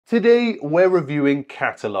Today we're reviewing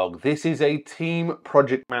Qatalog. This is a team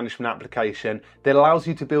project management application that allows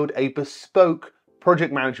you to build a bespoke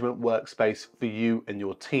project management workspace for you and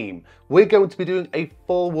your team. We're going to be doing a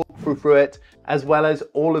full walkthrough through it, as well as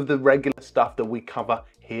all of the regular stuff that we cover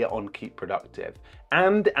here on Keep Productive.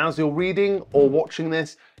 And as you're reading or watching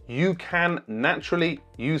this, you can naturally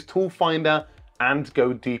use Toolfinder and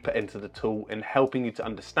go deeper into the tool in helping you to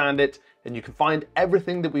understand it. And you can find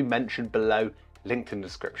everything that we mentioned below linked in the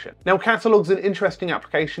description. Now, Qatalog's an interesting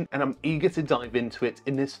application and I'm eager to dive into it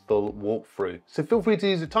in this full walkthrough. So feel free to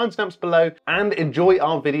use the timestamps below and enjoy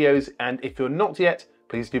our videos. And if you're not yet,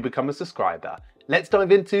 please do become a subscriber. Let's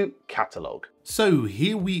dive into Qatalog. So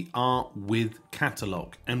here we are with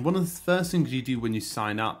Qatalog. And one of the first things you do when you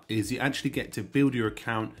sign up is you actually get to build your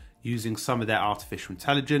account using some of their artificial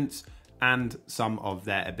intelligence and some of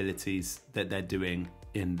their abilities that they're doing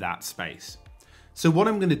in that space. So what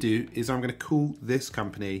I'm going to do is I'm going to call this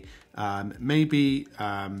company maybe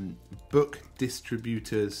Book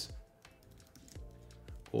Distributors,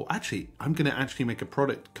 or actually I'm going to actually make a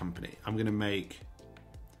product company. I'm going to make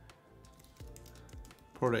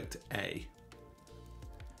Product A,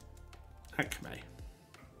 Acme.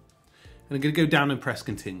 And I'm going to go down and press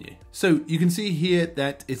continue. So you can see here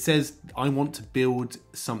that it says I want to build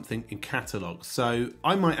something in Qatalog. So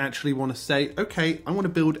I might actually want to say, okay, I want to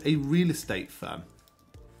build a real estate firm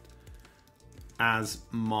as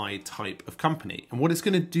my type of company. And what it's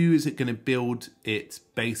going to do is it's going to build it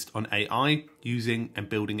based on AI, using and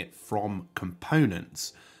building it from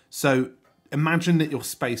components. So imagine that your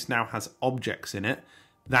space now has objects in it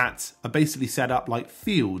that are basically set up like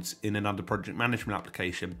fields in another project management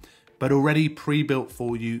application, but already pre-built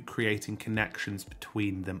for you, creating connections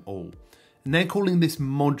between them all. And they're calling this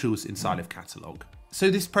modules inside of Qatalog. So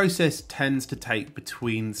this process tends to take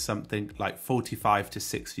between something like 45 to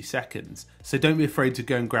 60 seconds. So don't be afraid to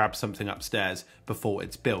go and grab something upstairs before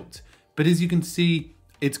it's built. But as you can see,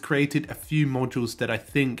 it's created a few modules that I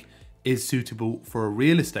think is suitable for a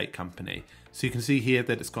real estate company. So you can see here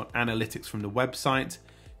that it's got analytics from the website,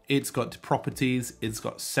 it's got properties, it's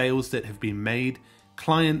got sales that have been made,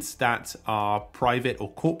 clients that are private or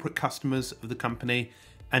corporate customers of the company,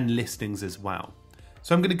 and listings as well.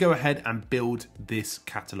 So I'm going to go ahead and build this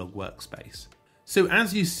Qatalog workspace. So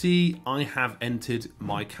as you see, I have entered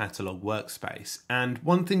my Qatalog workspace, and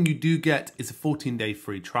one thing you do get is a 14-day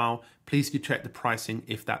free trial. Please do check the pricing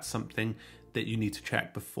if that's something that you need to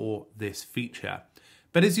check before this feature.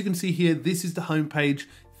 But as you can see here, this is the homepage.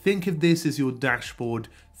 Think of this as your dashboard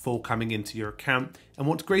for coming into your account. And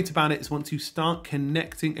what's great about it is once you start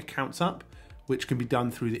connecting accounts up, which can be done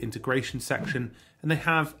through the integration section, and they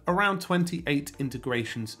have around 28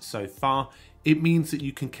 integrations so far. It means that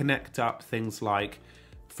you can connect up things like,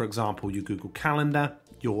 for example, your Google Calendar,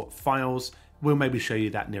 your files. We'll maybe show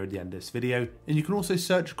you that near the end of this video. And you can also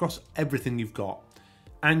search across everything you've got.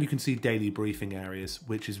 And you can see daily briefing areas,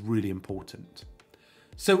 which is really important.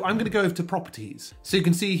 So I'm going to go over to properties. So you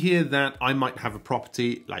can see here that I might have a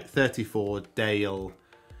property like 34 Dale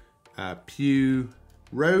Pugh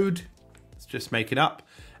Road. Let's just make it up.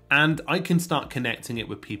 And I can start connecting it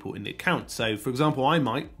with people in the account. So for example, I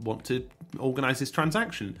might want to organize this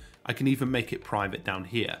transaction. I can even make it private down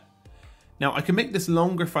here. Now I can make this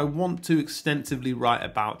longer if I want to extensively write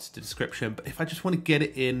about the description, but if I just want to get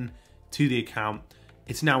it in to the account,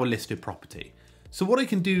 it's now a listed property. So what I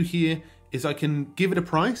can do here is I can give it a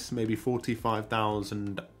price, maybe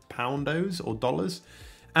 £45,000 or dollars.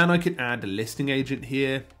 And I could add a listing agent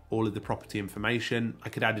here, all of the property information. I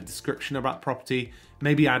could add a description about property,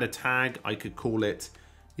 maybe add a tag. I could call it,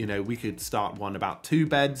 we could start one about 2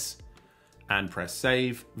 beds and press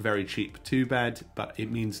save. Very cheap 2-bed, but it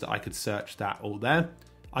means that I could search that all there.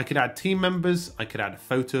 I could add team members. I could add a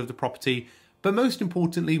photo of the property. But most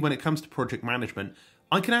importantly, when it comes to project management,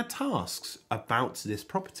 I can add tasks about this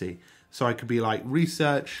property. So I could be like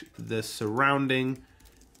research the surrounding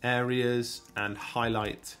areas and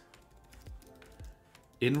highlight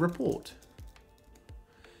in report.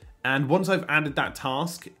 And once I've added that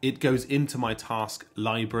task, it goes into my task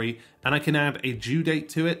library and I can add a due date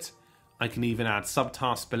to it. I can even add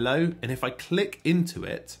subtasks below. And if I click into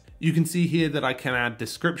it, you can see here that I can add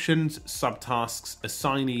descriptions, subtasks,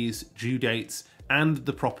 assignees, due dates, and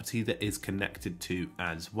the property that is connected to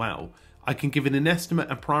as well. I can give it an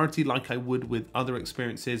estimate and priority like I would with other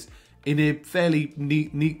experiences in a fairly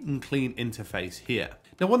neat and clean interface here.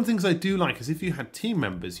 Now, one of the things I do like is if you had team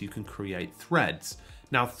members, you can create threads.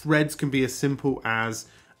 Now, threads can be as simple as,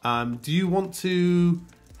 do you want to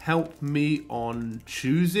help me on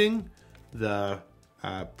choosing the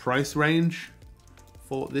price range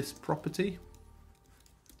for this property?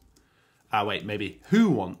 maybe who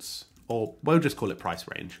wants, or we'll just call it price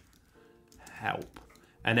range, help.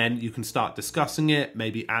 And then you can start discussing it,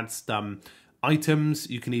 maybe add some items.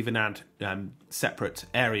 You can even add separate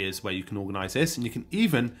areas where you can organize this, and you can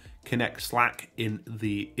even connect Slack in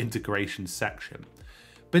the integration section.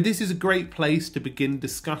 But this is a great place to begin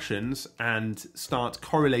discussions and start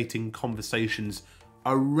correlating conversations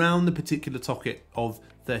around the particular topic of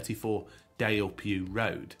 34 Dale Pugh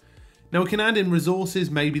Road. Now we can add in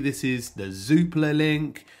resources. Maybe this is the Zoopla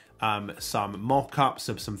link, some mock-ups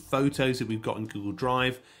of some photos that we've got in Google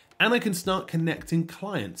Drive, and I can start connecting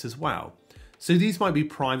clients as well. So these might be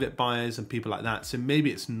private buyers and people like that, so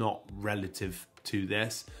maybe it's not relative to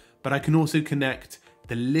this, but I can also connect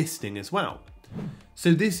the listing as well.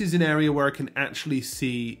 So this is an area where I can actually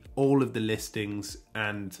see all of the listings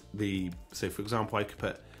and so for example, I could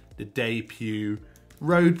put the Dale Pugh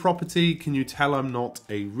Road property. Can you tell I'm not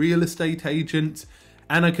a real estate agent?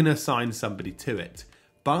 And I can assign somebody to it.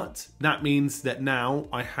 But that means that now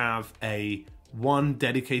I have one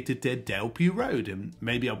dedicated to Dale Pugh Road, and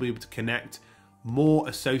maybe I'll be able to connect more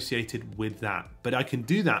associated with that. But I can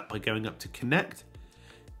do that by going up to connect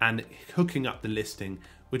and hooking up the listing,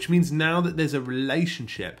 which means now that there's a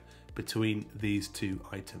relationship between these two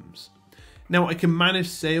items. Now I can manage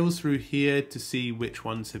sales through here to see which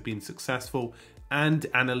ones have been successful, and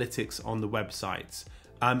analytics on the websites.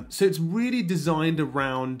 So it's really designed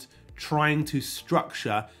around trying to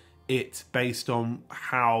structure it based on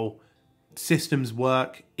how systems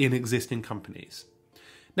work in existing companies.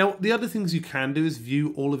 Now, the other things you can do is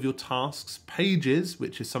view all of your tasks, pages,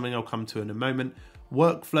 which is something I'll come to in a moment,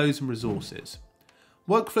 workflows and resources.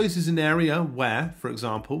 Workflows is an area where, for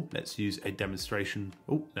example, let's use a demonstration.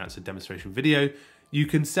 Oh, that's a demonstration video. You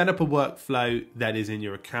can set up a workflow that is in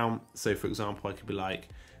your account. So for example, I could be like,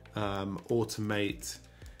 automate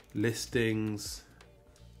listings.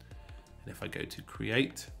 And if I go to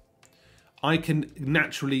create, I can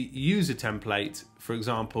naturally use a template. For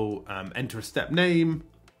example, enter a step name.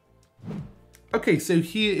 Okay, so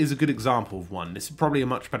here is a good example of one. This is probably a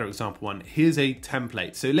much better example one. Here's a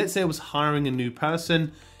template. So let's say I was hiring a new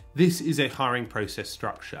person. This is a hiring process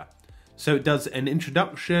structure. So it does an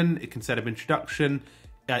introduction, it can set up introduction,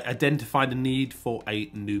 identify the need for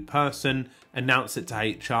a new person, announce it to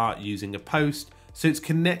HR using a post. So it's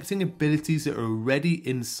connecting abilities that are already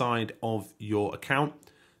inside of your account.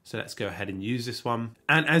 So let's go ahead and use this one.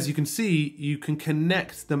 And as you can see, you can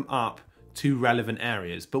connect them up to relevant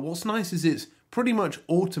areas. But what's nice is it's pretty much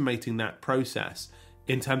automating that process.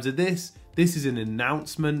 In terms of this is an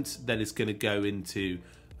announcement that is going to go into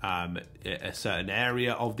a certain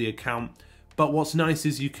area of the account. But what's nice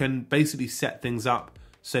is you can basically set things up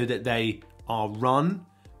so that they are run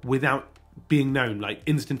without being known, like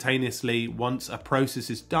instantaneously. Once a process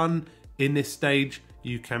is done in this stage,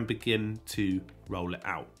 you can begin to roll it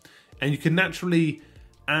out. And you can naturally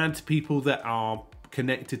add people that are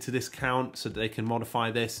connected to this account so that they can modify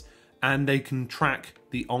this, and they can track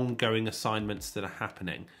the ongoing assignments that are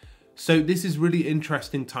happening. So this is really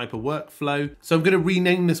interesting type of workflow. So I'm going to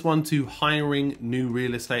rename this one to hiring new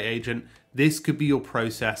real estate agent. This could be your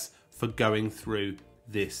process for going through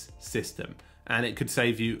this system, and it could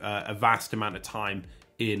save you a vast amount of time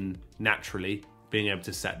in naturally being able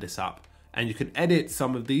to set this up. And you can edit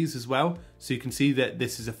some of these as well. So you can see that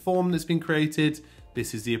this is a form that's been created.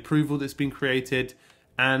 This is the approval that's been created,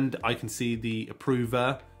 and I can see the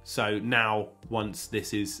approver. So now once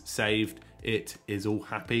this is saved, it is all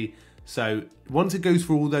happy. So once it goes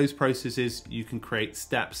through all those processes, you can create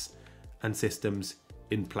steps and systems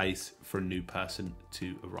in place for a new person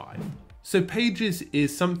to arrive. So pages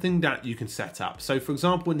is something that you can set up. So for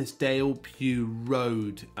example, in this Dale Pugh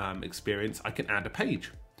Road experience, I can add a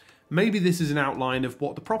page. Maybe this is an outline of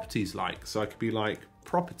what the property is like. So I could be like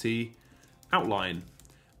property outline.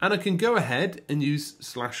 And I can go ahead and use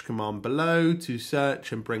 /command below to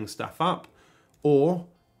search and bring stuff up. Or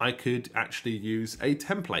I could actually use a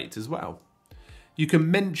template as well. You can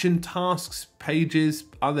mention tasks, pages,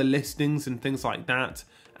 other listings and things like that,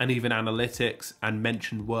 and even analytics, and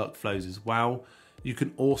mention workflows as well. You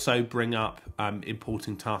can also bring up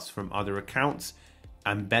importing tasks from other accounts,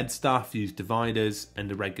 embed stuff, use dividers, and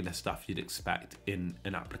the regular stuff you'd expect in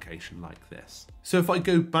an application like this. So if I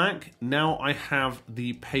go back, now I have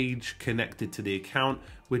the page connected to the account,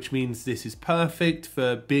 which means this is perfect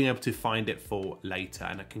for being able to find it for later,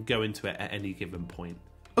 and I can go into it at any given point.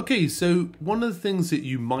 Okay, so one of the things that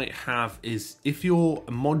you might have is if your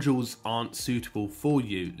modules aren't suitable for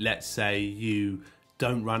you, let's say you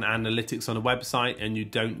don't run analytics on a website and you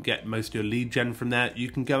don't get most of your lead gen from there, you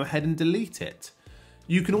can go ahead and delete it.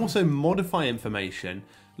 You can also modify information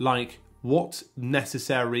like what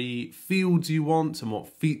necessary fields you want and what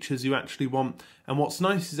features you actually want. And what's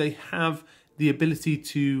nice is they have the ability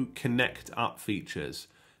to connect up features.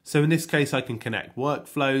 So in this case, I can connect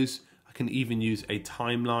workflows. I can even use a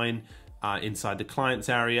timeline inside the clients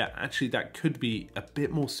area. Actually, that could be a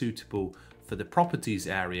bit more suitable for the properties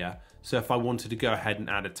area. So if I wanted to go ahead and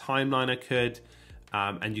add a timeline, I could.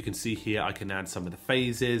 And you can see here, I can add some of the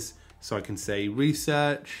phases. So I can say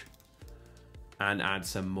research and add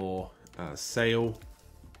some more sale.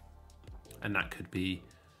 And that could be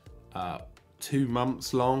 2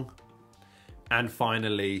 months long. And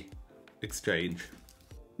finally, exchange.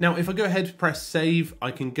 Now, if I go ahead and press save, I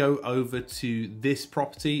can go over to this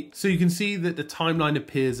property. So you can see that the timeline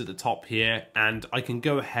appears at the top here, and I can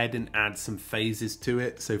go ahead and add some phases to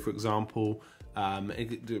it. So for example,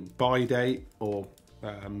 buy date or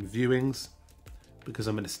viewings, because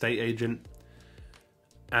I'm an estate agent.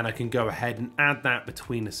 And I can go ahead and add that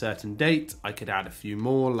between a certain date. I could add a few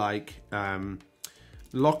more, like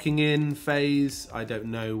locking in phase. I don't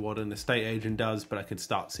know what an estate agent does, but I could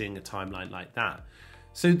start seeing a timeline like that.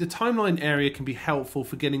 So the timeline area can be helpful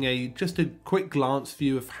for getting just a quick glance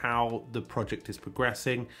view of how the project is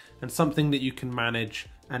progressing, and something that you can manage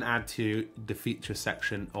and add to the feature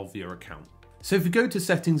section of your account. So if you go to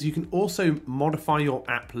settings, you can also modify your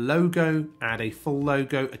app logo, add a full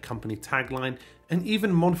logo, a company tagline, and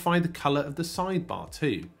even modify the color of the sidebar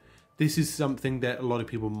too. This is something that a lot of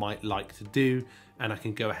people might like to do, and I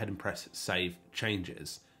can go ahead and press save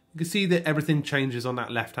changes. You can see that everything changes on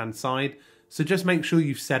that left-hand side. So just make sure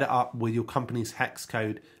you've set it up with your company's hex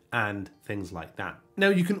code and things like that. Now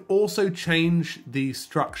you can also change the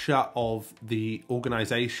structure of the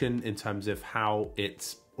organization in terms of how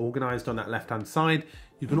it's organized on that left-hand side.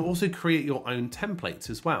 You can also create your own templates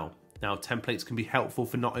as well. Now templates can be helpful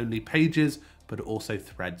for not only pages, but also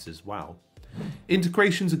threads as well.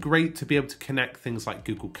 Integrations are great to be able to connect things like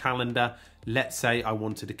Google Calendar. Let's say I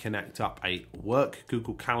wanted to connect up a work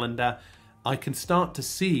Google Calendar. I can start to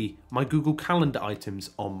see my Google Calendar items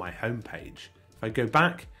on my homepage. If I go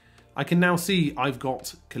back, I can now see I've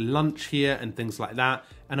got lunch here and things like that,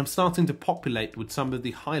 and I'm starting to populate with some of the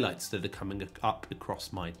highlights that are coming up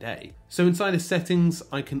across my day. So inside of settings,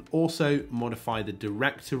 I can also modify the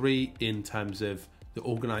directory in terms of the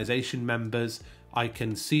organization members. I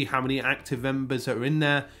can see how many active members are in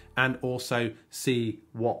there, and also see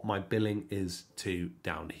what my billing is to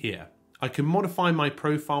down here. I can modify my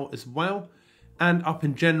profile as well, and up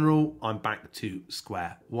in general, I'm back to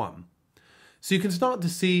square one. So you can start to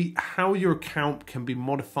see how your account can be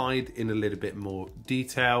modified in a little bit more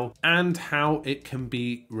detail, and how it can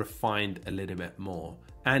be refined a little bit more.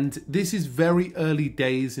 And this is very early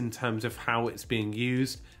days in terms of how it's being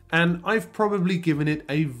used, and I've probably given it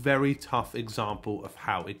a very tough example of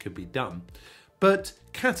how it could be done. But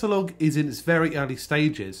Qatalog is in its very early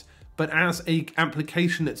stages, but as an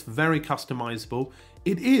application that's very customizable,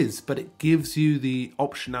 it is, but it gives you the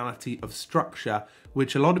optionality of structure,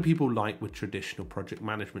 which a lot of people like with traditional project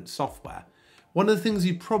management software. One of the things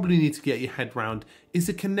you probably need to get your head around is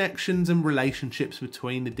the connections and relationships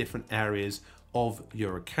between the different areas of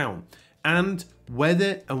your account, and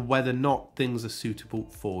whether or not things are suitable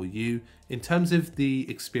for you in terms of the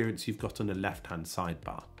experience you've got on the left-hand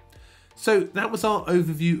sidebar. So that was our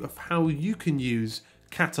overview of how you can use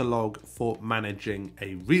Qatalog for managing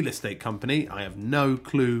a real estate company. I have no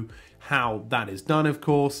clue how that is done, of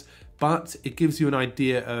course, but it gives you an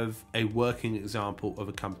idea of a working example of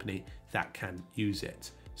a company that can use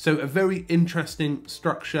it. So a very interesting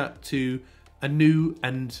structure to a new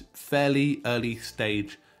and fairly early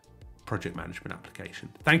stage project management application.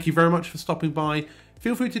 Thank you very much for stopping by.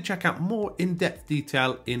 Feel free to check out more in-depth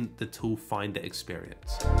detail in the toolfinder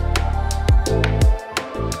experience.